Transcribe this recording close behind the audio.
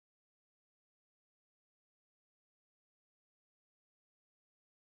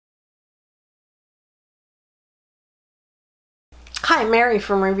Hi, Mary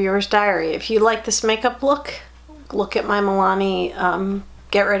from Reviewer's Diary. If you like this makeup look, look at my Milani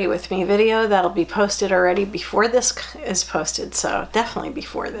Get Ready With Me video. That'll be posted already before this is posted, so definitely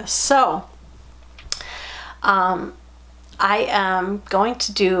before this. So, I am going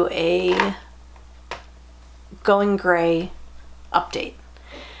to do a Going Gray update.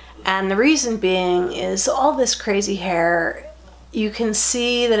 And the reason being is all this crazy hair, you can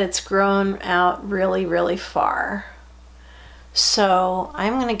see that it's grown out really, really far. So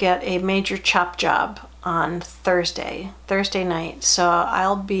I'm going to get a major chop job on Thursday night. So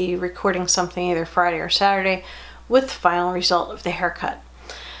I'll be recording something either Friday or Saturday with the final result of the haircut.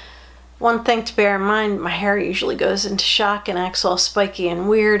 One thing to bear in mind, my hair usually goes into shock and acts all spiky and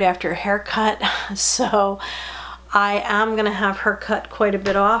weird after a haircut. So I am going to have her cut quite a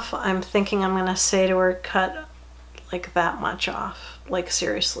bit off. I'm thinking I'm going to say to her, cut like that much off. Like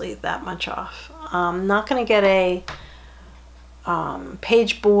seriously, that much off. I'm not going to get a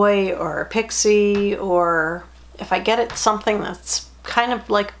Page Boy or a Pixie, or if I get it something that's kind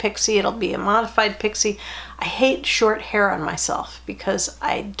of like Pixie, it'll be a modified Pixie. I hate short hair on myself because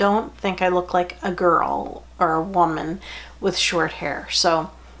I don't think I look like a girl or a woman with short hair.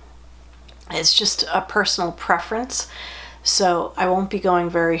 So it's just a personal preference. So I won't be going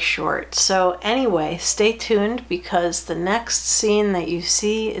very short. So anyway, stay tuned because the next scene that you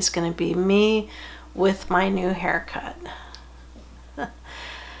see is going to be me with my new haircut.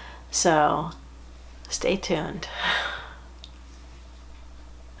 So stay tuned.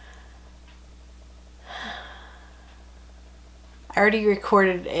 I already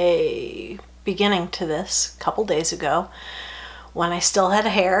recorded a beginning to this a couple days ago when I still had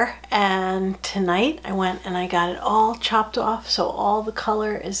hair, and tonight I went and I got it all chopped off, so all the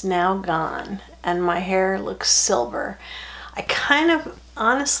color is now gone and my hair looks silver.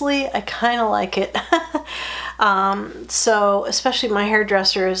 Honestly, I kind of like it. So especially my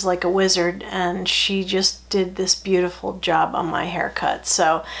hairdresser is like a wizard, and she just did this beautiful job on my haircut.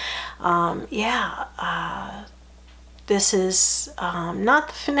 So yeah, this is not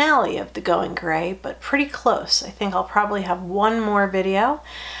the finale of the Going Gray, but pretty close. I think I'll probably have one more video,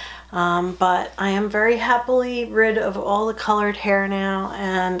 but I am very happily rid of all the colored hair now,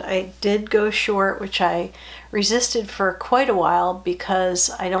 and I did go short, which I resisted for quite a while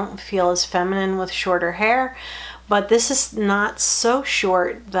because I don't feel as feminine with shorter hair. But this is not so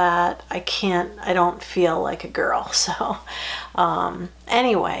short that I don't feel like a girl. So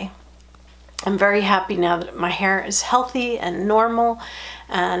anyway, I'm very happy now that my hair is healthy and normal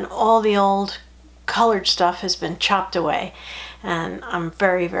and all the old colored stuff has been chopped away. And I'm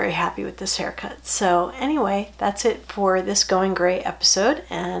very, very happy with this haircut. So anyway, that's it for this Going Gray episode,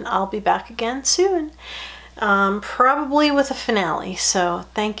 and I'll be back again soon. Probably with a finale. So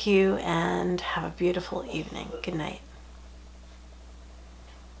thank you and have a beautiful evening. Good night.